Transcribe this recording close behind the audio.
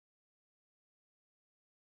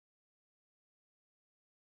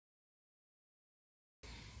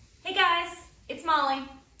Hey guys, it's Molly.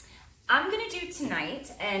 I'm gonna do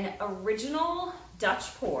tonight an original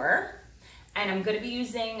Dutch pour, and I'm gonna be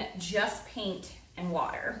using just paint and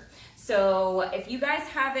water. So if you guys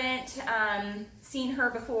haven't seen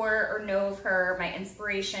her before or know of her, my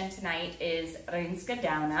inspiration tonight is Rinske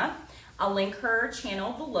Douna. I'll link her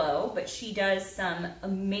channel below, but she does some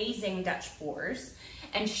amazing Dutch pours,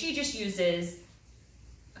 and she just uses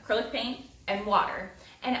acrylic paint and water.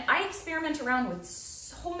 And I experiment around with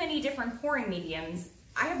so many different pouring mediums.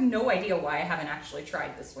 I have no idea why I haven't actually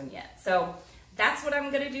tried this one yet. So that's what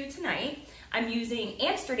I'm gonna do tonight. I'm using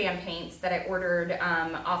Amsterdam paints that I ordered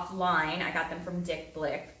offline. I got them from Dick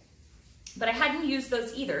Blick, but I hadn't used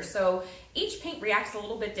those either. So each paint reacts a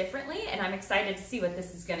little bit differently, and I'm excited to see what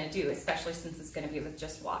this is gonna do, especially since it's gonna be with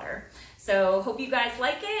just water. So hope you guys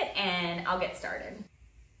like it, and I'll get started.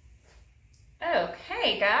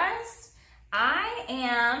 Okay guys, I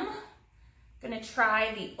am gonna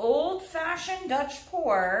try the old-fashioned Dutch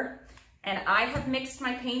pour, and I have mixed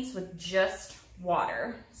my paints with just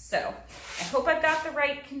water. So I hope I've got the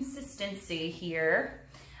right consistency here.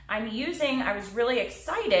 I was really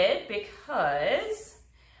excited because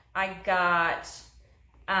I got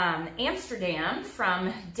Amsterdam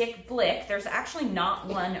from Dick Blick. There's actually not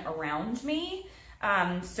one around me.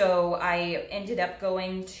 So I ended up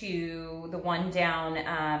going to the one down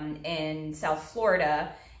in South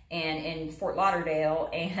Florida and in Fort Lauderdale,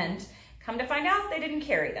 and come to find out they didn't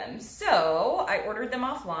carry them. So I ordered them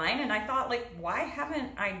offline, and I thought, like, why haven't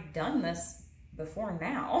I done this before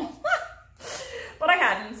now? But I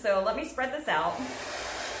hadn't, so let me spread this out.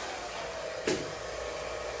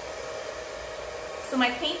 So my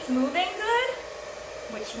paint's moving good,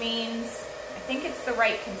 which means I think it's the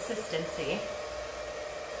right consistency.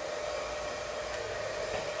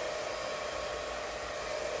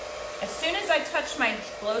 As soon as I touch my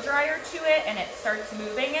blow dryer to it and it starts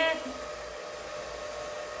moving it,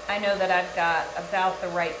 I know that I've got about the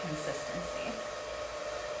right consistency.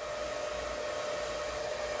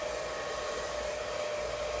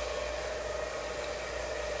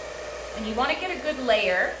 And you want to get a good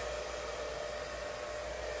layer.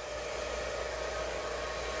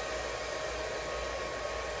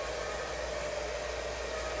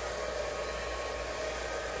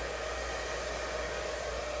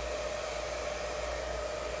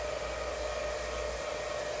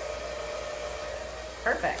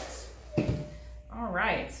 Perfect. All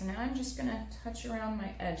right, so now I'm just gonna touch around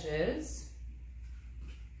my edges.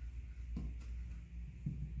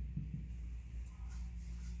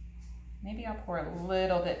 Maybe I'll pour a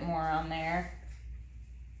little bit more on there.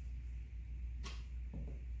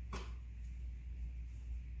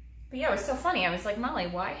 But yeah, it was so funny. I was like, Molly,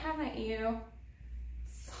 why haven't you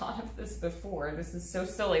thought of this before? This is so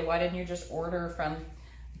silly. Why didn't you just order from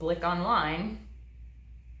Blick online?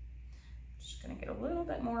 Just gonna get a little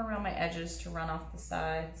bit more around my edges to run off the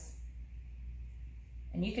sides.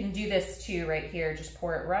 And you can do this too right here. Just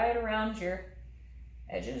pour it right around your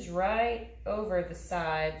edges, right over the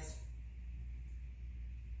sides.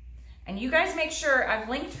 And you guys make sure, I've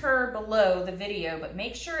linked her below the video, but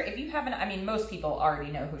make sure if you haven't, I mean, most people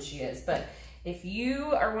already know who she is, but if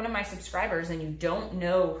you are one of my subscribers and you don't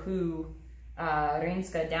know who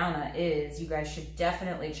Rinske Douna is, you guys should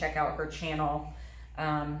definitely check out her channel.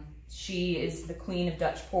 She is the queen of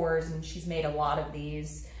Dutch pours, and she's made a lot of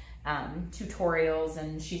these tutorials,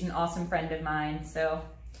 and she's an awesome friend of mine. So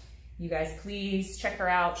you guys please check her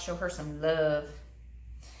out, show her some love.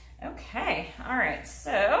 Okay, all right,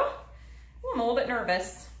 so I'm a little bit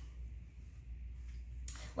nervous.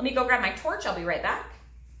 Let me go grab my torch, I'll be right back.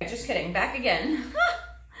 Just kidding, back again.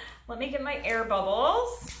 Let me get my air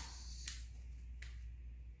bubbles.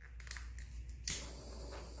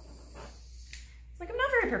 Like, I'm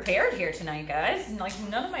not very prepared here tonight, guys. Like,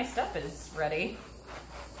 none of my stuff is ready.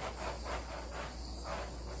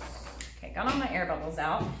 Okay, got all my air bubbles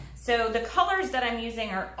out. So the colors that I'm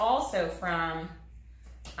using are also from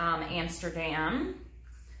Amsterdam,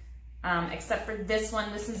 except for this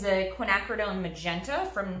one. This is a quinacridone magenta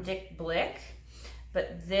from Dick Blick,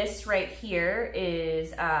 but this right here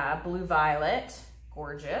is blue violet,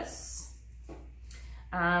 gorgeous.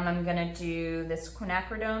 I'm gonna do this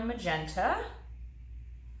quinacridone magenta.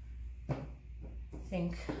 I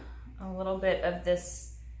think a little bit of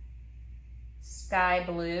this sky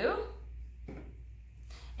blue.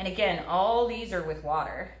 And again, all these are with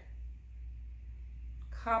water.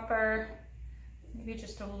 Copper, maybe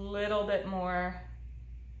just a little bit more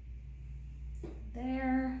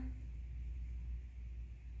there.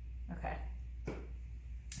 Okay,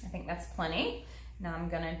 I think that's plenty. Now I'm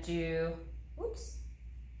gonna do, oops,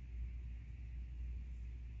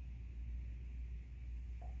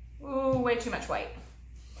 Ooh, way too much white.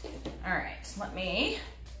 All right, let me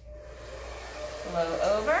blow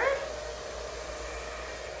over.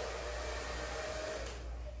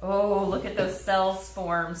 Oh, look at those cells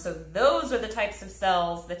form. So those are the types of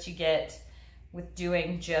cells that you get with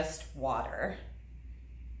doing just water.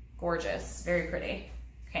 Gorgeous, very pretty.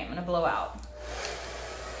 Okay, I'm gonna blow out.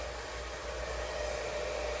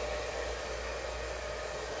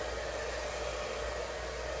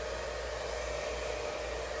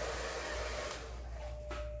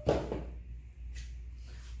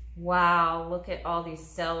 Wow, look at all these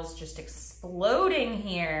cells just exploding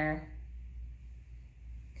here.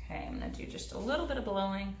 Okay, I'm gonna do just a little bit of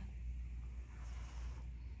blowing.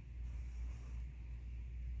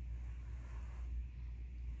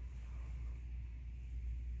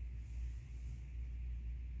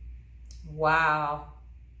 Wow.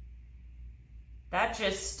 That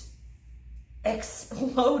just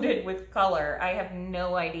exploded with color. I have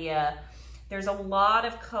no idea. There's a lot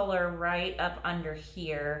of color right up under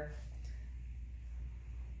here.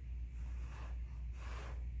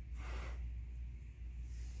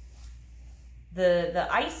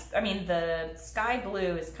 The sky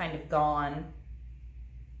blue is kind of gone.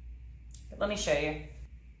 But let me show you.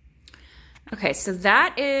 Okay, so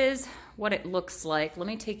that is what it looks like. Let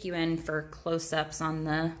me take you in for close-ups on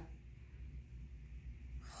the...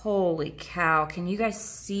 Holy cow, can you guys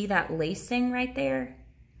see that lacing right there?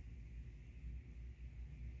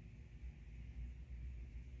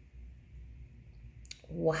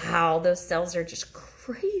 Wow, those cells are just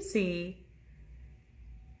crazy.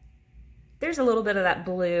 There's a little bit of that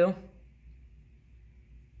blue.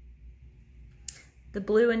 The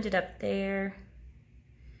blue ended up there.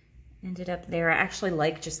 Ended up there. I actually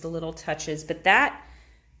like just the little touches, but that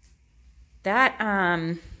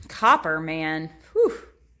copper, man, whew,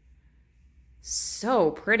 so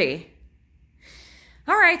pretty.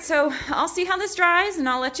 All right, so I'll see how this dries and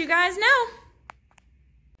I'll let you guys know.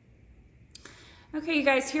 Okay, you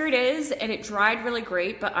guys, here it is, and it dried really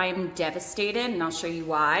great, but I'm devastated, and I'll show you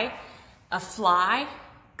why. A fly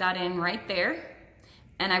got in right there,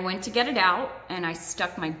 and I went to get it out, and I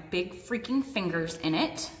stuck my big freaking fingers in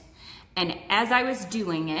it, and as I was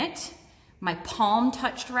doing it, my palm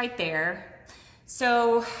touched right there,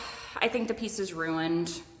 so I think the piece is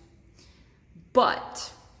ruined,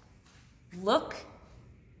 but look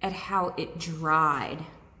at how it dried.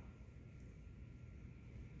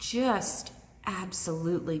 Just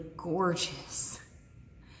absolutely gorgeous,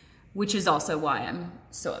 which is also why I'm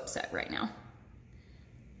so upset right now.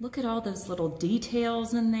 Look at all those little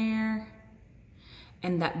details in there.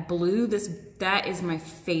 And that blue, that is my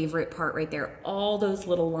favorite part right there. All those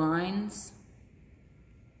little lines.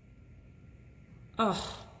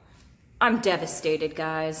 Oh, I'm devastated,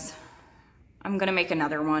 guys. I'm gonna make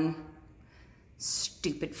another one.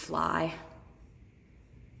 Stupid fly.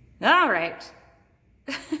 All right.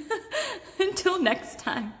 Until next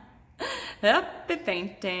time, happy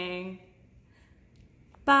painting.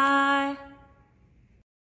 Bye.